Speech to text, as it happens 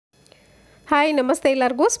Hi ನಮಸ್ತೆ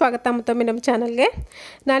ಎಲ್ಲರಿಗೂ ಸ್ವಾಗತ ಮತ್ತೊಮ್ಮೆ ನಮ್ಮ ಚಾನಲ್ಗೆ.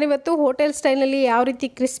 ನಾನಿವತ್ತು ಹೋಟೆಲ್ ಸ್ಟೈಲಲ್ಲಿ ಯಾವ ರೀತಿ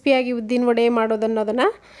ಕ್ರಿಸ್ಪಿಯಾಗಿ ಉದ್ದಿನ ವಡೆ ಮಾಡೋದನ್ನೋದನ್ನು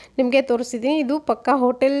ನಿಮಗೆ ತೋರಿಸಿದ್ದೀನಿ. ಇದು ಪಕ್ಕಾ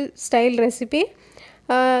ಹೋಟೆಲ್ ಸ್ಟೈಲ್ ರೆಸಿಪಿ.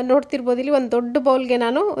 ನೋಡ್ತಿರ್ಬೋದು ಇಲ್ಲಿ ಒಂದು ದೊಡ್ಡ ಬೌಲ್ಗೆ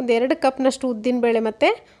ನಾನು ಒಂದು 2 ಕಪ್ನಷ್ಟು ಉದ್ದಿನಬೇಳೆ ಮತ್ತು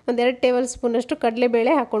ಒಂದು 2 ಟೇಬಲ್ ಸ್ಪೂನಷ್ಟು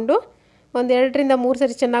ಕಡಲೆಬೇಳೆ ಹಾಕ್ಕೊಂಡು ಒಂದು 2 ರಿಂದ 3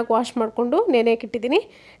 ಸರಿ ಚೆನ್ನಾಗಿ ವಾಶ್ ಮಾಡಿಕೊಂಡು ನೆನೆಯಕ್ಕೆ ಇಟ್ಟಿದ್ದೀನಿ.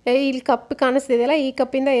 ಇಲ್ಲಿ ಕಪ್ ಕಾಣಿಸ್ತಿದೆಯಲ್ಲ, ಈ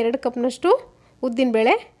ಕಪ್ಪಿಂದ 2 ಕಪ್ನಷ್ಟು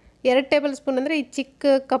ಉದ್ದಿನಬೇಳೆ, 2 ಟೇಬಲ್ ಸ್ಪೂನ್ ಅಂದರೆ ಈ ಚಿಕ್ಕ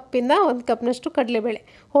ಕಪ್ಪಿಂದ 1 ಕಪ್ನಷ್ಟು ಕಡಲೆಬೇಳೆ.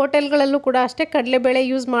 ಹೋಟೆಲ್ಗಳಲ್ಲೂ ಕೂಡ ಅಷ್ಟೇ ಕಡಲೆಬೇಳೆ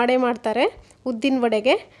ಯೂಸ್ ಮಾಡ್ತಾರೆ ಉದ್ದಿನ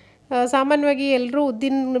ವಡೆಗೆ. ಸಾಮಾನ್ಯವಾಗಿ ಎಲ್ಲರೂ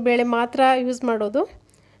ಉದ್ದಿನ ಬೇಳೆ ಮಾತ್ರ ಯೂಸ್ ಮಾಡೋದು,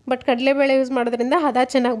 ಬಟ್ ಕಡಲೆಬೇಳೆ ಯೂಸ್ ಮಾಡೋದ್ರಿಂದ ಹದ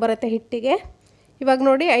ಚೆನ್ನಾಗಿ ಬರುತ್ತೆ ಹಿಟ್ಟಿಗೆ. ಇವಾಗ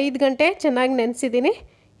ನೋಡಿ 5 ಗಂಟೆ ಚೆನ್ನಾಗಿ ನೆನೆಸಿದ್ದೀನಿ.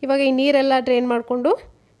 ಇವಾಗ ಈ ನೀರೆಲ್ಲ ಡ್ರೈನ್ ಮಾಡಿಕೊಂಡು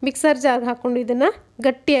ಮಿಕ್ಸರ್ ಜಾರ್ಗೆ ಹಾಕ್ಕೊಂಡು ಇದನ್ನು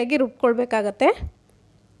ಗಟ್ಟಿಯಾಗಿ ರುಬ್ಕೊಳ್ಬೇಕಾಗತ್ತೆ.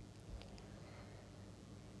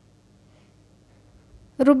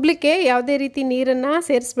 ರುಬ್ಲಿಕ್ಕೆ ಯಾವುದೇ ರೀತಿ ನೀರನ್ನು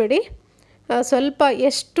ಸೇರಿಸ್ಬೇಡಿ. ಸ್ವಲ್ಪ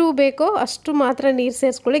ಎಷ್ಟು ಬೇಕೋ ಅಷ್ಟು ಮಾತ್ರ ನೀರು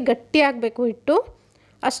ಸೇರಿಸ್ಕೊಳ್ಳಿ. ಗಟ್ಟಿ ಆಗಬೇಕು ಹಿಟ್ಟು,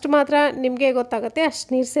 ಅಷ್ಟು ಮಾತ್ರ ನಿಮಗೆ ಗೊತ್ತಾಗುತ್ತೆ, ಅಷ್ಟು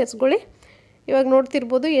ನೀರು ಸೇರಿಸ್ಕೊಳ್ಳಿ. ಇವಾಗ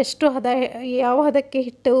ನೋಡ್ತಿರ್ಬೋದು ಎಷ್ಟು ಹದ, ಯಾವ ಹದಕ್ಕೆ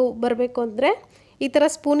ಹಿಟ್ಟು ಬರಬೇಕು ಅಂದರೆ ಈ ಥರ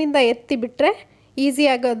ಸ್ಪೂನಿಂದ ಎತ್ತಿ ಬಿಟ್ಟರೆ ಈಸಿ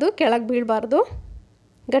ಆಗೋದು, ಕೆಳಗೆ ಬೀಳಬಾರ್ದು,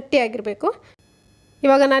 ಗಟ್ಟಿಯಾಗಿರಬೇಕು.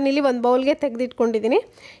 ಇವಾಗ ನಾನಿಲ್ಲಿ ಒಂದು ಬೌಲ್ಗೆ ತೆಗೆದಿಟ್ಕೊಂಡಿದ್ದೀನಿ.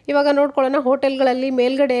 ಇವಾಗ ನೋಡ್ಕೊಳ್ಳೋಣ, ಹೋಟೆಲ್ಗಳಲ್ಲಿ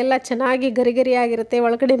ಮೇಲ್ಗಡೆ ಎಲ್ಲ ಚೆನ್ನಾಗಿ ಗರಿ ಗರಿಯಾಗಿರುತ್ತೆ,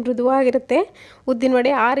 ಒಳಗಡೆ ಮೃದುವಾಗಿರುತ್ತೆ ಉದ್ದಿನ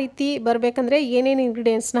ವಡೆ. ಆ ರೀತಿ ಬರಬೇಕಂದ್ರೆ ಏನೇನು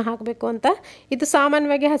ಇಂಗ್ರೀಡಿಯೆಂಟ್ಸ್ನ ಹಾಕಬೇಕು ಅಂತ. ಇದು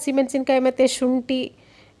ಸಾಮಾನ್ಯವಾಗಿ ಹಸಿಮೆಣಸಿನ್ಕಾಯಿ ಮತ್ತು ಶುಂಠಿ,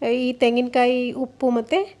 ಈ ತೆಂಗಿನಕಾಯಿ, ಉಪ್ಪು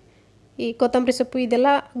ಮತ್ತು ಈ ಕೊತ್ತಂಬರಿ ಸೊಪ್ಪು ಇದೆಲ್ಲ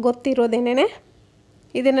ಗೊತ್ತಿರೋದೇನೇ.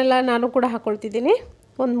 ಇದನ್ನೆಲ್ಲ ನಾನು ಕೂಡ ಹಾಕ್ಕೊಳ್ತಿದ್ದೀನಿ.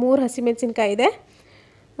 ಒಂದು 3 ಹಸಿಮೆಣಸಿನ್ಕಾಯಿ ಇದೆ.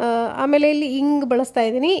 ಆಮೇಲೆ ಇಲ್ಲಿ ಹಿಂಗೆ ಬಳಸ್ತಾ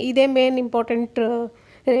ಇದ್ದೀನಿ. ಇದೇ ಮೇನ್ ಇಂಪಾರ್ಟೆಂಟ್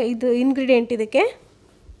ಇದು ಇಂಗ್ರೀಡಿಯೆಂಟ್. ಇದಕ್ಕೆ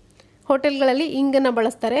ಹೋಟೆಲ್ಗಳಲ್ಲಿ ಹಿಂಗನ್ನು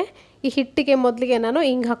ಬಳಸ್ತಾರೆ. ಈ ಹಿಟ್ಟಿಗೆ ಮೊದಲಿಗೆ ನಾನು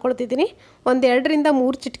ಹಿಂಗೆ ಹಾಕ್ಕೊಳ್ತಿದ್ದೀನಿ. ಒಂದು 2 ರಿಂದ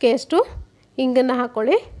 3 ಚಿಟಿಕೆಯಷ್ಟು ಹಿಂಗನ್ನು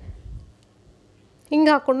ಹಾಕ್ಕೊಳ್ಳಿ.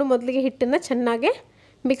 ಹಿಂಗೆ ಹಾಕ್ಕೊಂಡು ಮೊದಲಿಗೆ ಹಿಟ್ಟನ್ನು ಚೆನ್ನಾಗಿ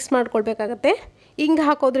ಮಿಕ್ಸ್ ಮಾಡ್ಕೊಳ್ಬೇಕಾಗತ್ತೆ. ಹಿಂಗೆ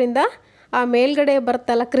ಹಾಕೋದ್ರಿಂದ ಆ ಮೇಲ್ಗಡೆ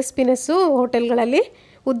ಬರುತ್ತಲ್ಲ ಕ್ರಿಸ್ಪಿನೆಸ್ಸು, ಹೋಟೆಲ್ಗಳಲ್ಲಿ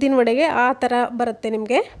ಉದ್ದಿನ ವಡೆಗೆ ಆ ಥರ ಬರುತ್ತೆ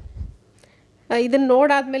ನಿಮಗೆ. ಇದನ್ನು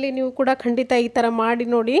ನೋಡಾದ್ಮೇಲೆ ನೀವು ಕೂಡ ಖಂಡಿತ ಈ ಥರ ಮಾಡಿ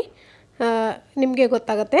ನೋಡಿ, ನಿಮಗೆ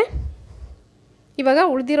ಗೊತ್ತಾಗುತ್ತೆ. ಇವಾಗ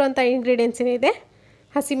ಉಳಿದಿರೋಂಥ ಇಂಗ್ರೀಡಿಯೆಂಟ್ಸ್ ಏನಿದೆ,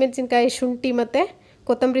 ಹಸಿಮೆಣಸಿನ್ಕಾಯಿ, ಶುಂಠಿ ಮತ್ತು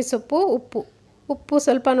ಕೊತ್ತಂಬರಿ ಸೊಪ್ಪು, ಉಪ್ಪು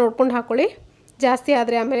ಸ್ವಲ್ಪ ನೋಡ್ಕೊಂಡು ಹಾಕ್ಕೊಳ್ಳಿ. ಜಾಸ್ತಿ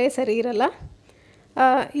ಆದರೆ ಆಮೇಲೆ ಸರಿ ಇರಲ್ಲ.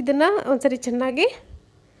 ಇದನ್ನು ಒಂದ್ಸರಿ ಚೆನ್ನಾಗಿ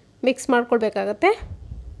ಮಿಕ್ಸ್ ಮಾಡ್ಕೊಳ್ಬೇಕಾಗತ್ತೆ.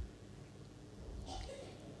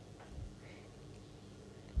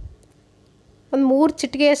 ಒಂದು 3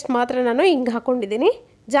 ಚಿಟಿಕೆಯಷ್ಟು ಮಾತ್ರ ನಾನು ಹಿಂಗೆ ಹಾಕ್ಕೊಂಡಿದ್ದೀನಿ.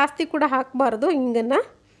 ಜಾಸ್ತಿ ಕೂಡ ಹಾಕಬಾರ್ದು ಹಿಂಗನ್ನು,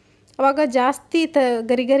 ಆವಾಗ ಜಾಸ್ತಿ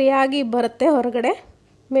ಗರಿ ಗರಿಯಾಗಿ ಬರುತ್ತೆ ಹೊರಗಡೆ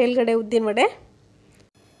ಮೇಲ್ಗಡೆ ಉದ್ದಿನ ವಡೆ.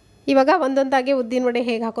 ಇವಾಗ ಒಂದೊಂದಾಗಿ ಉದ್ದಿನ ವಡೆ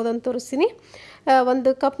ಹೇಗೆ ಹಾಕೋದು ಅಂತ ತೋರಿಸ್ತೀನಿ. ಒಂದು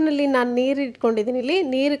ಕಪ್ನಲ್ಲಿ ನಾನು ನೀರು ಇಟ್ಕೊಂಡಿದ್ದೀನಿ. ಇಲ್ಲಿ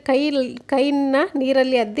ನೀರು ಕೈನ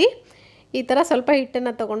ನೀರಲ್ಲಿ ಅದ್ದಿ ಈ ಥರ ಸ್ವಲ್ಪ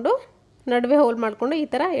ಹಿಟ್ಟನ್ನು ತಗೊಂಡು ನಡುವೆ ಹೋಲ್ ಮಾಡಿಕೊಂಡು ಈ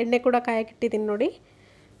ಥರ ಎಣ್ಣೆ ಕೂಡ ಕಾಯಕ್ಕಿಟ್ಟಿದ್ದೀನಿ ನೋಡಿ.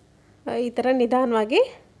 ಈ ಥರ ನಿಧಾನವಾಗಿ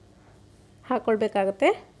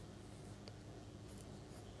ಹಾಕ್ಕೊಳ್ಬೇಕಾಗತ್ತೆ.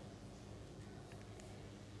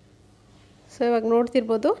 ಸೊ ಇವಾಗ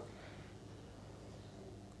ನೋಡ್ತಿರ್ಬೋದು,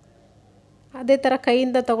 ಅದೇ ಥರ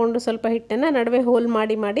ಕೈಯಿಂದ ತಗೊಂಡು ಸ್ವಲ್ಪ ಹಿಟ್ಟನ್ನು ನಡುವೆ ಹೋಲ್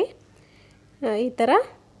ಮಾಡಿ ಈ ಥರ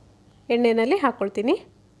ಎಣ್ಣೆಯಲ್ಲಿ ಹಾಕ್ಕೊಳ್ತೀನಿ.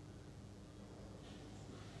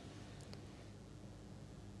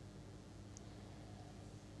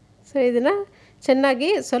 ಸೊ ಇದನ್ನು ಚೆನ್ನಾಗಿ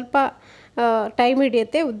ಸ್ವಲ್ಪ ಟೈಮ್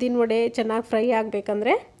ಹಿಡಿಯುತ್ತೆ ಉದ್ದಿನ ವಡೆ ಚೆನ್ನಾಗಿ ಫ್ರೈ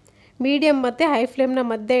ಆಗಬೇಕಂದ್ರೆ. ಮೀಡಿಯಮ್ ಮತ್ತು ಹೈ ಫ್ಲೇಮ್ನ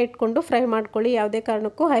ಮಧ್ಯೆ ಇಟ್ಕೊಂಡು ಫ್ರೈ ಮಾಡ್ಕೊಳ್ಳಿ. ಯಾವುದೇ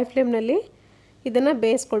ಕಾರಣಕ್ಕೂ ಹೈ ಫ್ಲೇಮ್ನಲ್ಲಿ ಇದನ್ನು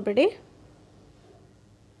ಬೇಯಿಸ್ಕೊಳ್ಬೇಡಿ.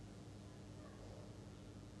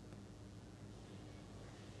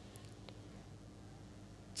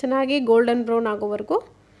 ಚೆನ್ನಾಗಿ ಗೋಲ್ಡನ್ ಬ್ರೌನ್ ಆಗೋವರೆಗೂ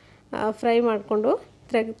ಫ್ರೈ ಮಾಡಿಕೊಂಡು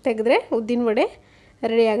ತೆಗೆದ್ರೆ ಉದ್ದಿನ ವಡೆ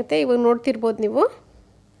ರೆಡಿ ಆಗುತ್ತೆ. ಇವಾಗ ನೋಡ್ತಿರ್ಬೋದು ನೀವು,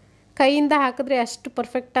 ಕೈಯಿಂದ ಹಾಕಿದ್ರೆ ಅಷ್ಟು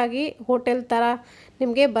ಪರ್ಫೆಕ್ಟಾಗಿ ಹೋಟೆಲ್ ಥರ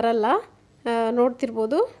ನಿಮಗೆ ಬರಲ್ಲ.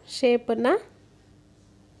 ನೋಡ್ತಿರ್ಬೋದು ಶೇಪನ್ನು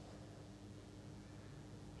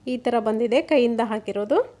ಈ ಥರ ಬಂದಿದೆ ಕೈಯಿಂದ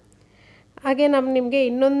ಹಾಕಿರೋದು. ಹಾಗೆ ನಿಮಗೆ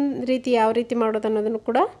ಇನ್ನೊಂದು ರೀತಿ ಯಾವ ರೀತಿ ಮಾಡೋದು ಅನ್ನೋದನ್ನು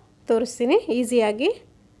ಕೂಡ ತೋರಿಸ್ತೀನಿ ಈಸಿಯಾಗಿ.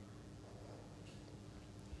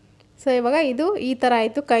 ಸೊ ಇವಾಗ ಇದು ಈ ಥರ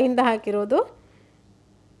ಆಯಿತು ಕೈಯಿಂದ ಹಾಕಿರೋದು.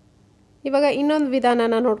 ಇವಾಗ ಇನ್ನೊಂದು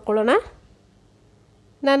ವಿಧಾನನ ನೋಡ್ಕೊಳ್ಳೋಣ.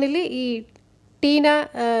 ನಾನಿಲ್ಲಿ ಈ ಟೀನ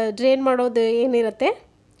ಡ್ರೈನ್ ಮಾಡೋದು ಏನಿರುತ್ತೆ,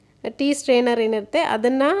 ಟೀ ಸ್ಟ್ರೈನರ್ ಏನಿರುತ್ತೆ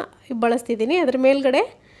ಅದನ್ನು ಬಳಸ್ತಿದ್ದೀನಿ. ಅದ್ರ ಮೇಲ್ಗಡೆ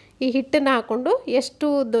ಈ ಹಿಟ್ಟನ್ನು ಹಾಕ್ಕೊಂಡು ಎಷ್ಟು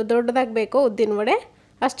ದೊಡ್ಡದಾಗಿ ಬೇಕೋ ಉದ್ದಿನ ವಡೆ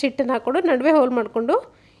ಅಷ್ಟು ಹಿಟ್ಟನ್ನು ಹಾಕ್ಕೊಂಡು ನಡುವೆ ಹೋಲ್ ಮಾಡಿಕೊಂಡು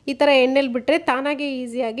ಈ ಥರ ಎಣ್ಣೆಲಿ ಬಿಟ್ಟರೆ ತಾನಾಗೆ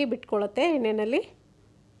ಈಸಿಯಾಗಿ ಬಿಟ್ಕೊಳ್ಳುತ್ತೆ ಎಣ್ಣೆಯಲ್ಲಿ.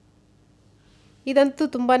 ಇದಂತೂ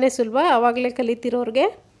ತುಂಬಾ ಸುಲಭ, ಆವಾಗಲೇ ಕಲಿತಿರೋರಿಗೆ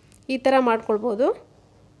ಈ ಥರ ಮಾಡ್ಕೊಳ್ಬೋದು.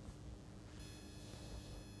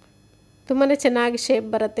 ತುಂಬಾ ಚೆನ್ನಾಗಿ ಶೇಪ್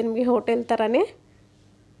ಬರುತ್ತೆ ನಿಮಗೆ ಹೋಟೆಲ್ ಥರನೇ.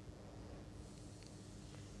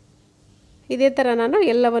 ಇದೇ ಥರ ನಾನು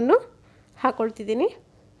ಎಲ್ಲವನ್ನು ಹಾಕ್ಕೊಳ್ತಿದ್ದೀನಿ.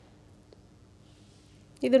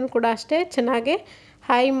 ಇದನ್ನು ಕೂಡ ಅಷ್ಟೇ ಚೆನ್ನಾಗಿ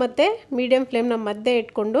ಹೈ ಮತ್ತು ಮೀಡಿಯಮ್ ಫ್ಲೇಮ್ನ ಮಧ್ಯೆ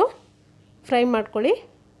ಇಟ್ಕೊಂಡು ಫ್ರೈ ಮಾಡ್ಕೊಳ್ಳಿ.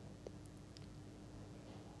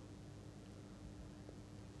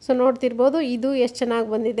 ಸೊ ನೋಡ್ತಿರ್ಬೋದು ಇದು ಎಷ್ಟು ಚೆನ್ನಾಗಿ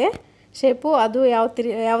ಬಂದಿದೆ ಶೇಪು, ಅದು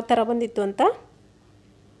ಯಾವ ಥರ ಬಂದಿತ್ತು ಅಂತ.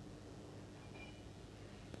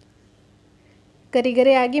 ಗರಿ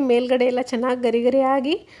ಗರಿಯಾಗಿ ಮೇಲ್ಗಡೆ ಎಲ್ಲ ಚೆನ್ನಾಗಿ ಗರಿ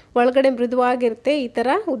ಗರಿಯಾಗಿ ಒಳಗಡೆ ಮೃದುವಾಗಿರುತ್ತೆ ಈ ಥರ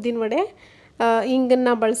ಉದ್ದಿನ ವಡೆ.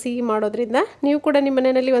 ಹಿಂಗನ್ನು ಬಳಸಿ ಮಾಡೋದ್ರಿಂದ ನೀವು ಕೂಡ ನಿಮ್ಮ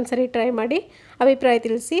ಮನೆಯಲ್ಲಿ ಒಂದ್ಸರಿ ಟ್ರೈ ಮಾಡಿ ಅಭಿಪ್ರಾಯ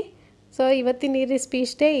ತಿಳಿಸಿ. ಸೊ ಇವತ್ತಿನ ಈ ರೆಸಿಪಿ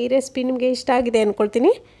ಇಷ್ಟೇ. ಈ ರೆಸಿಪಿ ನಿಮಗೆ ಇಷ್ಟ ಆಗಿದೆ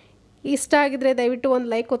ಅಂದ್ಕೊಳ್ತೀನಿ. ಇಷ್ಟ ಆಗಿದರೆ ದಯವಿಟ್ಟು ಒಂದು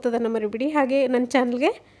ಲೈಕ್ ಒತ್ತೋದನ್ನು ಮರಿಬೇಡಿ. ಹಾಗೆ ನನ್ನ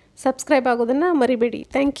ಚಾನಲ್ಗೆ ಸಬ್ಸ್ಕ್ರೈಬ್ ಆಗೋದನ್ನು ಮರಿಬೇಡಿ.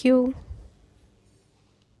 Thank you.